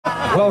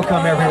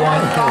Welcome,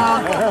 everyone.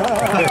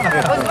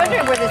 I was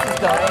wondering where this is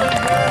going.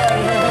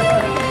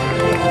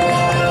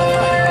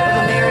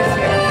 The mayor is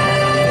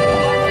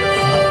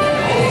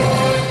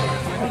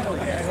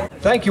here.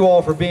 Thank you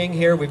all for being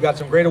here. We've got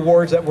some great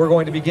awards that we're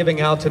going to be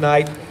giving out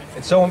tonight.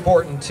 It's so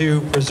important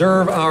to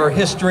preserve our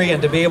history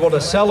and to be able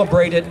to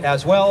celebrate it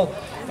as well.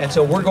 And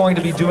so we're going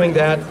to be doing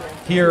that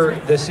here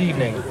this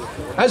evening.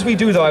 As we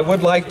do, though, I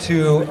would like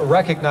to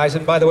recognize,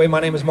 and by the way, my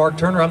name is Mark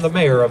Turner. I'm the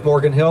mayor of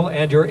Morgan Hill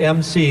and your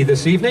MC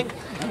this evening.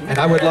 And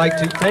I would like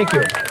to thank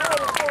you.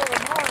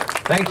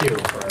 Thank you.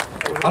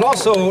 I'd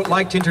also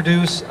like to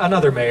introduce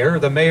another mayor,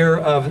 the mayor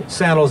of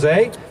San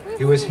Jose,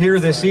 who is here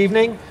this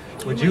evening.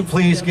 Would you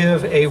please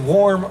give a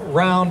warm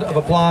round of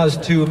applause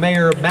to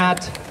Mayor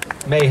Matt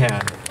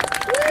Mahan.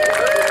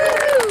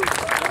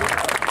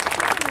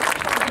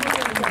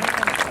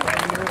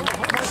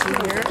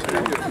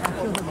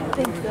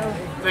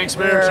 Thanks,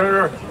 Mayor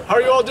Turner. How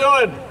are you all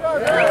doing?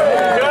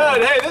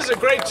 Good. Hey, this is a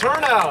great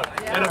turnout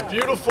and a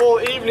beautiful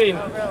evening.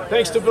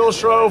 Thanks to Bill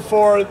Schroe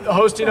for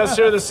hosting us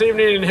here this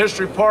evening in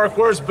History Park.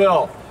 Where's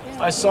Bill?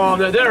 I saw him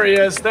there. There he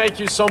is. Thank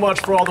you so much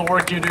for all the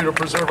work you do to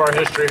preserve our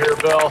history here,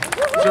 Bill.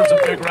 Deserves a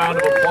big round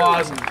of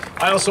applause.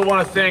 I also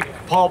want to thank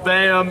Paul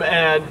Bayham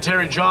and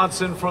Terry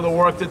Johnson for the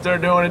work that they're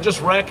doing and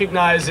just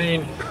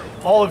recognizing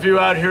all of you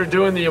out here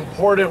doing the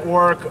important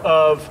work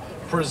of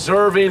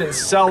preserving and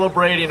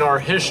celebrating our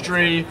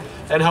history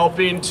and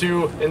helping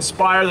to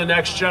inspire the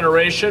next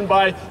generation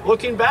by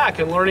looking back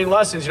and learning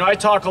lessons. You know, I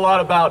talk a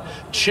lot about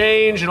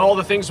change and all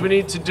the things we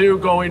need to do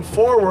going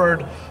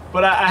forward,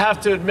 but I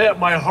have to admit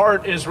my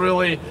heart is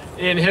really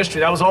in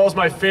history. That was always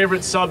my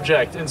favorite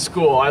subject in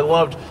school. I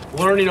loved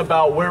learning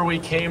about where we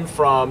came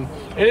from.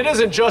 And it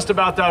isn't just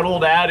about that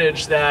old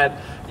adage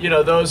that, you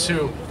know, those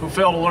who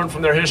fail to learn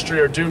from their history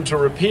are doomed to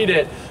repeat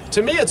it.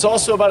 To me, it's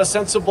also about a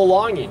sense of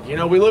belonging. You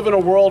know, we live in a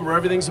world where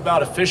everything's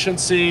about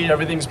efficiency,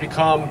 everything's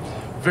become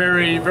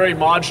very, very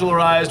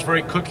modularized,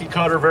 very cookie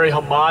cutter, very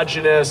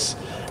homogenous.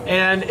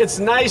 And it's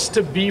nice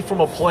to be from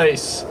a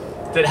place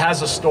that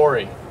has a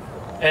story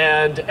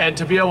and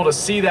to be able to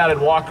see that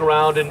and walk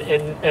around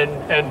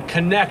and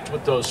connect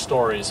with those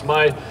stories.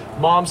 My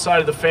mom's side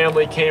of the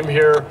family came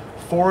here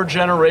 4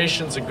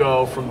 generations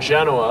ago from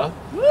Genoa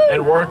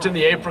and worked in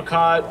the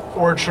apricot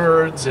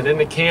orchards and in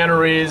the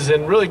canneries,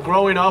 and really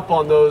growing up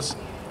on those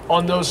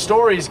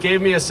stories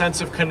gave me a sense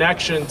of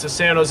connection to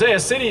San Jose, a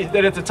city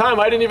that at the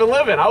time I didn't even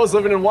live in. I was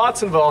living in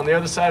Watsonville on the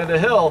other side of the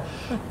hill,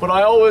 but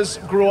I always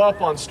grew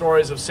up on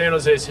stories of San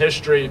Jose's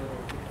history.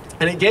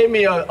 And it gave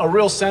me a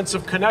real sense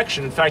of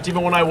connection. In fact,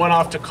 even when I went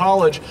off to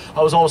college,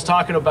 I was always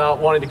talking about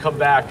wanting to come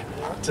back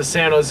to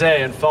San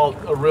Jose and felt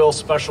a real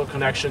special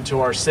connection to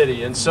our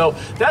city. And so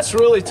that's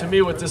really, to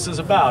me, what this is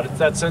about. It's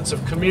that sense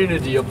of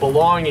community, of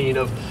belonging,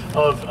 of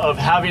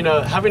having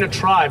a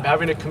tribe,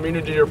 having a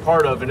community you're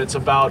part of. And it's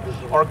about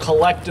our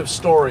collective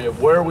story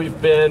of where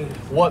we've been,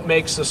 what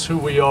makes us who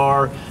we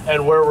are,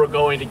 and where we're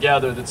going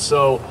together that's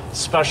so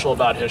special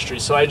about history.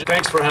 So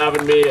thanks for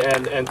having me,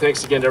 and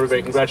thanks again to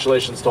everybody.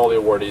 Congratulations to all the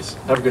awardees.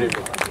 Have a good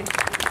evening.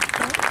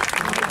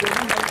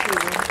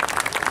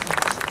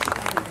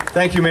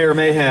 Thank you, Mayor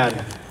Mahan.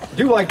 I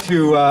do like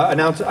to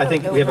announce, I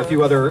think we have a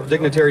few other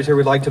dignitaries here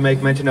we'd like to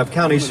make mention of.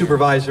 County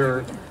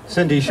Supervisor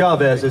Cindy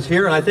Chavez is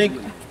here, and I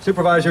think,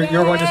 Supervisor,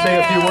 you're going to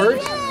say a few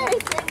words?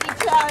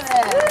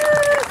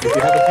 If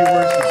you have a few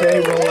words to say,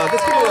 we'll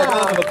just give her a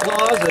round of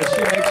applause as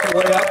she makes her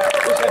way up.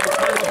 Just have to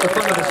climb up the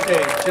front of the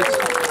stage.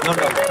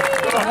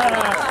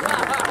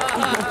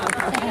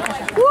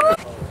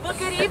 Well,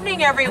 good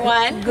evening,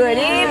 everyone. Good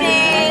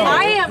evening.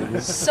 I am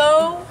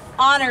so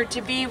honored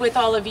to be with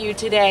all of you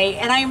today,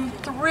 and I'm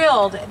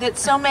thrilled that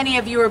so many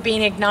of you are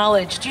being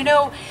acknowledged. You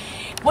know,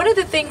 one of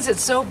the things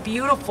that's so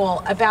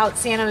beautiful about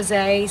San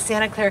Jose,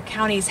 Santa Clara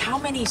County is how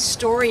many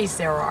stories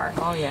there are.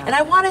 Oh, yeah. And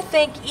I want to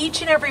thank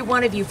each and every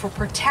one of you for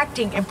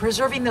protecting and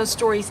preserving those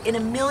stories in a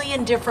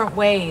million different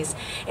ways.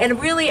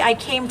 And really, I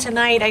came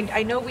tonight,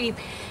 I know we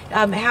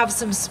have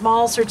some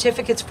small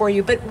certificates for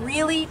you, but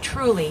really,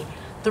 truly,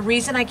 the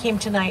reason I came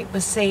tonight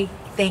was say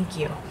thank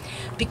you.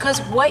 Because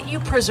what you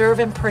preserve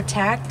and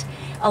protect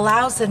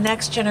allows the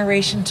next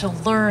generation to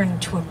learn,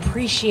 to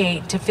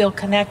appreciate, to feel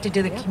connected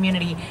to the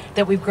community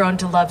that we've grown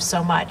to love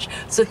so much.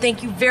 So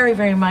thank you very,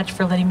 very much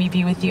for letting me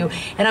be with you.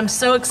 And I'm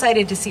so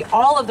excited to see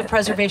all of the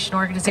preservation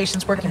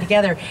organizations working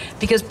together,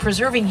 because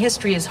preserving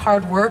history is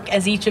hard work,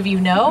 as each of you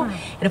know.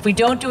 And if we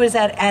don't do it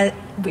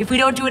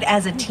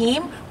as a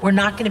team, we're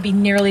not going to be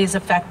nearly as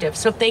effective.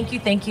 So thank you,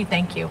 thank you,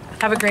 thank you.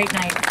 Have a great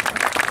night.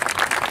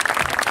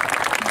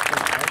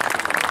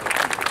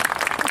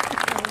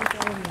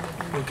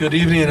 Good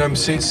evening, I'm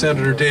State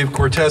Senator Dave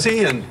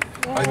Cortese, and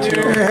I too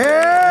am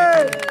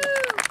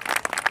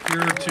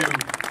here to,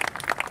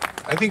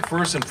 I think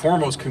first and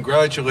foremost,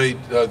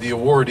 congratulate the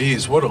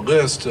awardees. What a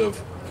list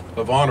of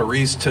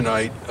honorees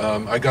tonight.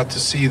 I got to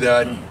see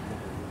that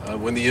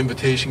when the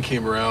invitation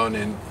came around,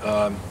 and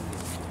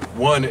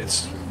one,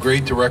 it's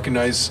great to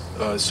recognize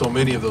so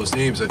many of those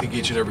names. I think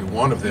each and every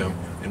one of them,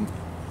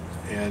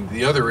 and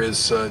the other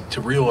is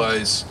to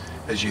realize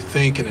as you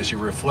think and as you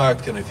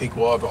reflect, and I think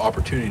we'll have an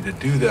opportunity to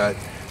do that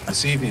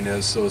this evening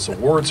as those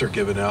awards are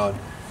given out,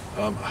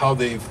 how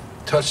they've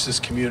touched this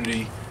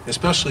community,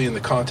 especially in the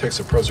context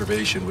of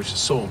preservation, which is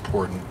so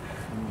important.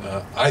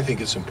 I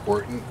think it's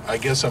important. I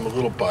guess I'm a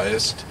little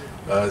biased.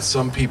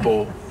 Some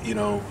people, you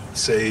know,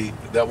 say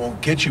that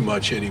won't get you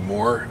much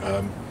anymore.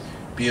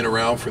 Being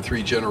around for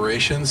 3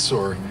 generations,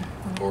 or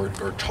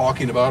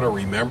talking about or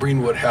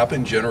remembering what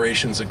happened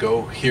generations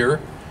ago here.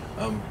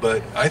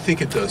 But I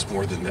think it does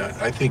more than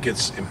that. I think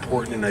it's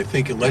important, and I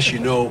think unless you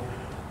know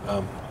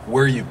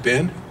where you've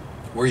been,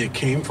 where you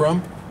came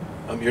from,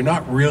 you're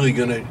not really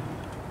going to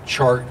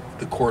chart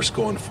the course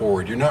going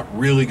forward. You're not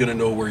really going to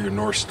know where your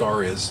North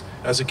Star is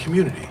as a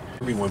community.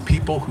 When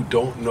people who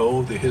don't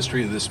know the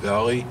history of this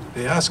valley,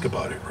 they ask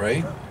about it,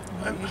 right?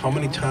 How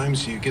many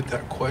times do you get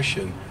that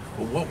question?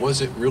 Well, what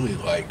was it really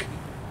like?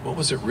 What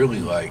was it really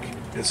like?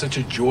 It's such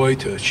a joy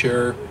to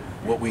share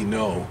what we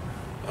know,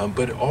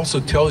 but it also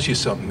tells you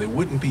something. They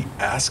wouldn't be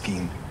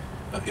asking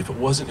if it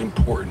wasn't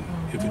important,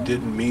 if it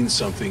didn't mean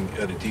something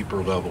at a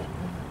deeper level.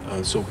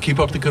 So keep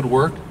up the good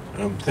work.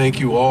 Thank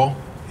you all,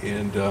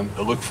 and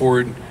I look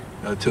forward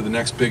to the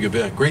next big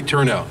event. Great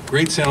turnout,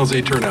 great San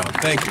Jose turnout.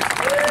 Thank you.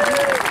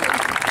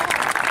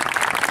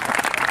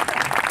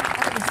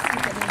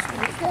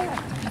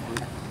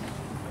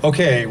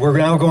 Okay, we're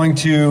now going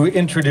to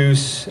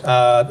introduce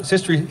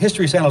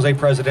History San Jose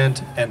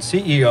President and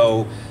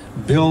CEO,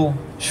 Bill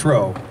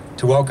Schroe,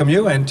 to welcome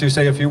you and to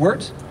say a few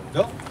words.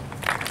 Bill?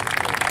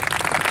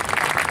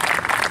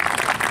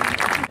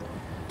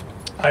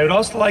 I would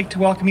also like to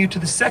welcome you to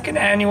the 2nd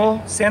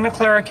Annual Santa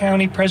Clara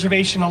County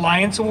Preservation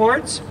Alliance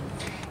Awards.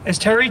 As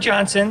Terry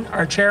Johnson,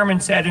 our chairman,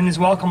 said in his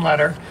welcome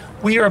letter,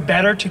 we are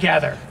better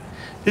together.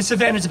 This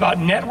event is about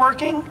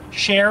networking,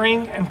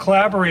 sharing, and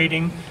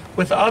collaborating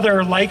with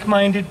other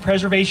like-minded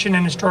preservation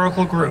and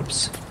historical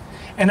groups,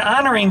 and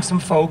honoring some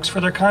folks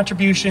for their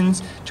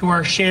contributions to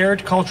our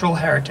shared cultural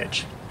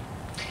heritage.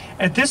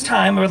 At this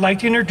time, I would like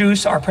to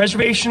introduce our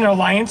Preservation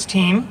Alliance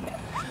team.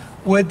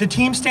 Would the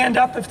team stand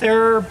up if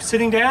they're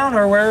sitting down,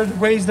 or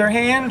raise their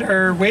hand,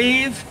 or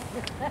wave?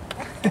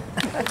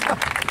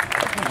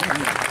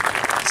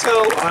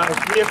 So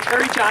we have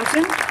Terry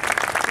Johnson,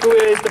 who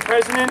is the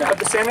president of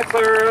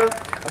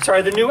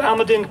the New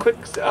Almaden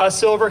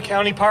Quicksilver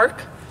County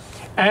Park,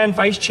 and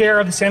vice chair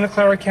of the Santa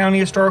Clara County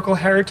Historical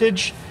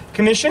Heritage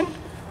Commission.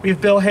 We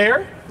have Bill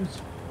Hare.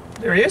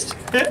 There he is.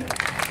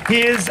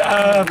 He is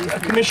a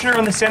commissioner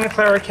on the Santa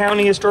Clara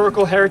County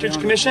Historical Heritage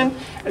Commission,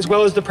 as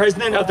well as the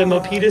president of the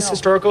Milpitas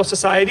Historical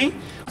Society.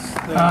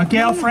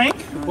 Gail Frank.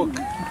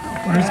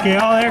 Where's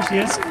Gail? There she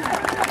is.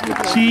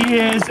 She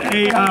is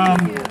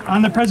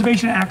on the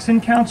Preservation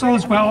Action Council,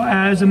 as well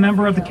as a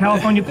member of the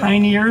California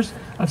Pioneers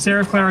of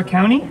Santa Clara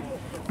County.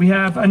 We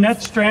have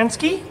Annette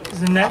Stransky.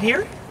 Is Annette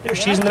here? There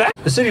she is in the back.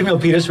 The City of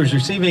Milpitas was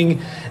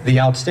receiving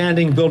the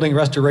Outstanding Building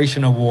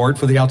Restoration Award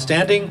for the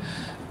outstanding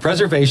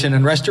preservation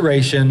and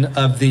restoration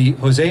of the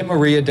José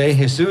María de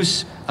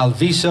Jesus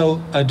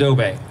Alviso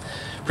Adobe.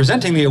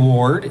 Presenting the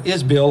award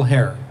is Bill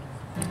Hare.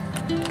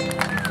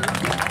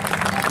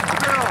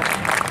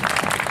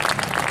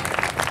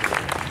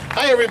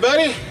 Hi,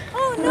 everybody.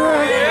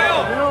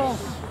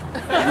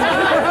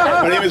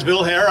 My name is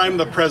Bill Hare. I'm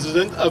the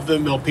president of the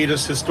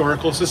Milpitas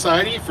Historical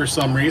Society for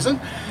some reason,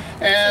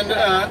 and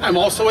I'm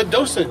also a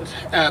docent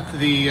at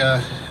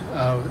the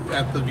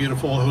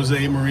beautiful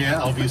José María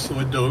Alviso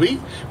Adobe,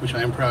 which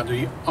I am proud to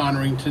be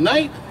honoring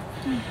tonight.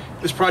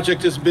 This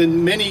project has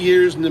been many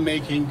years in the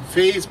making,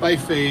 phase by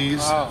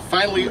phase,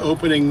 finally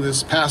opening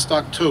this past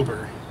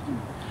October.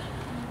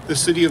 The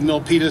city of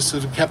Milpitas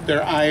has kept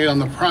their eye on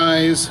the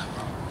prize.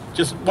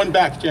 Just one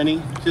back,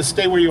 Jenny. Just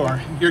stay where you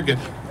are. You're good.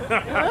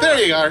 There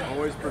you are.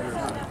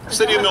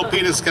 City of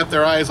Milpitas kept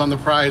their eyes on the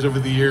prize over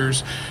the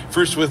years,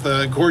 first with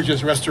a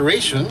gorgeous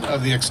restoration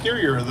of the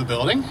exterior of the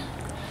building,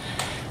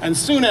 and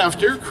soon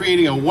after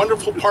creating a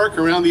wonderful park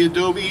around the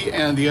adobe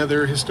and the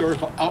other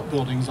historical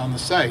outbuildings on the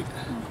site.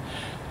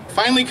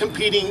 Finally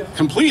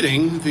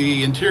completing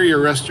the interior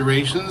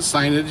restorations,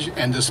 signage,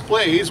 and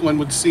displays one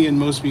would see in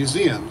most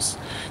museums.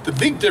 The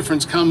big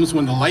difference comes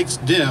when the lights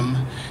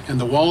dim and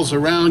the walls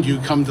around you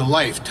come to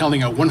life,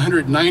 telling a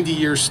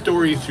 190-year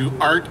story through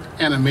art,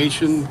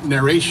 animation,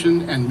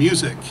 narration, and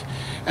music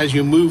as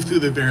you move through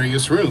the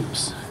various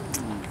rooms.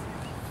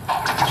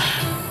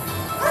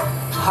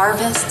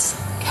 Harvests,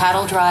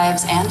 cattle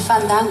drives, and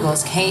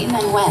fandangos came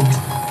and went.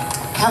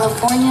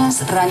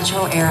 California's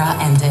rancho era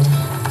ended.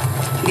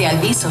 The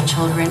Alviso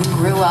children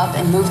grew up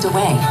and moved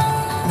away.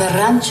 The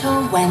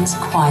rancho went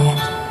quiet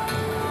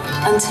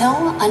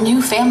until a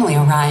new family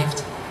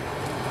arrived.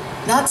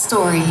 That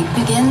story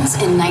begins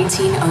in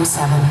 1907,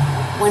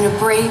 when a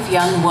brave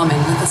young woman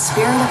with a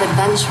spirit of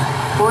adventure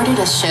boarded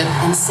a ship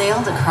and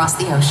sailed across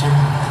the ocean.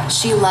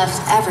 She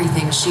left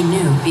everything she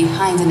knew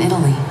behind in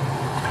Italy.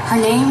 Her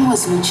name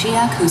was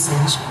Lucia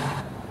Kusage.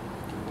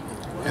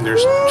 And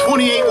there's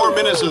 28 more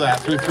minutes of that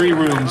through 3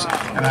 rooms.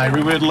 And I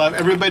really would love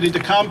everybody to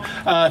come.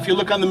 If you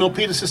look on the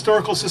Milpitas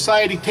Historical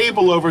Society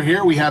table over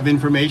here, we have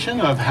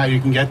information of how you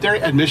can get there.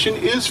 Admission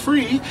is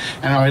free.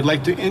 And I'd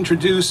like to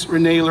introduce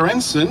Renee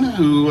Lorenzen,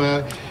 who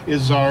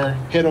is our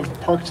head of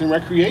Parks and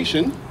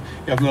Recreation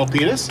of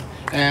Milpitas.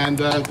 And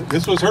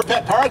this was her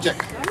pet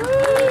project.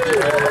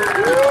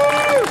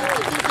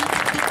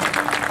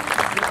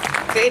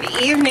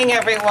 Good evening,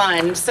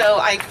 everyone. So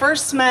I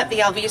first met the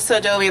Alviso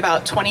Adobe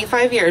about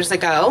 25 years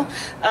ago.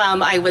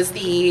 I was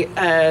the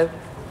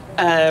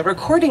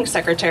recording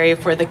secretary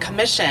for the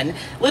commission.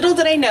 Little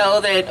did I know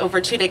that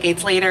over 2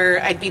 decades later,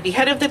 I'd be the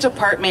head of the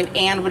department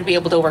and would be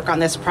able to work on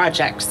this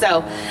project.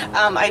 So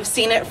I've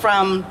seen it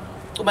from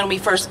when we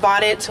first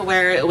bought it to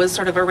where it was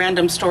sort of a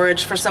random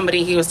storage for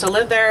somebody who used to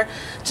live there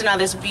to now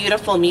this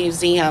beautiful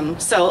museum.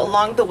 So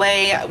along the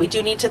way, we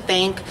do need to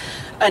thank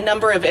a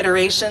number of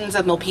iterations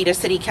of Milpitas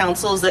City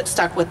Councils that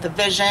stuck with the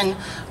vision.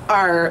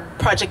 Our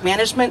project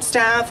management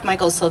staff,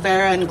 Michael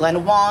Silvera and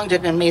Glenn Wong,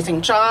 did an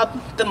amazing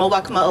job. The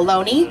Mwakma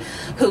Ohlone,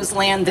 whose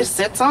land this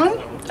sits on,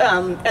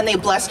 and they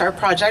blessed our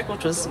project,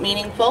 which was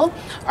meaningful.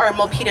 Our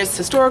Milpitas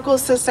Historical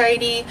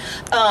Society,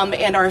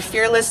 and our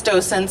fearless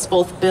docents,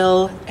 both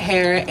Bill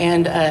Hare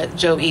and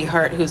Joe E.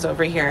 Hart, who's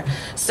over here.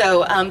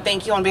 So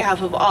thank you on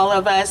behalf of all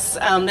of us.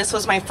 This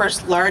was my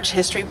first large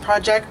history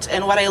project,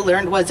 and what I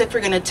learned was if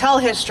you're going to tell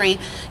history,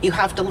 you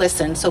have to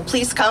listen. So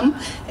please come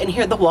and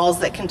hear the walls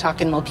that can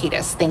talk in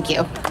Milpitas. Thank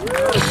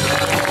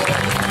you.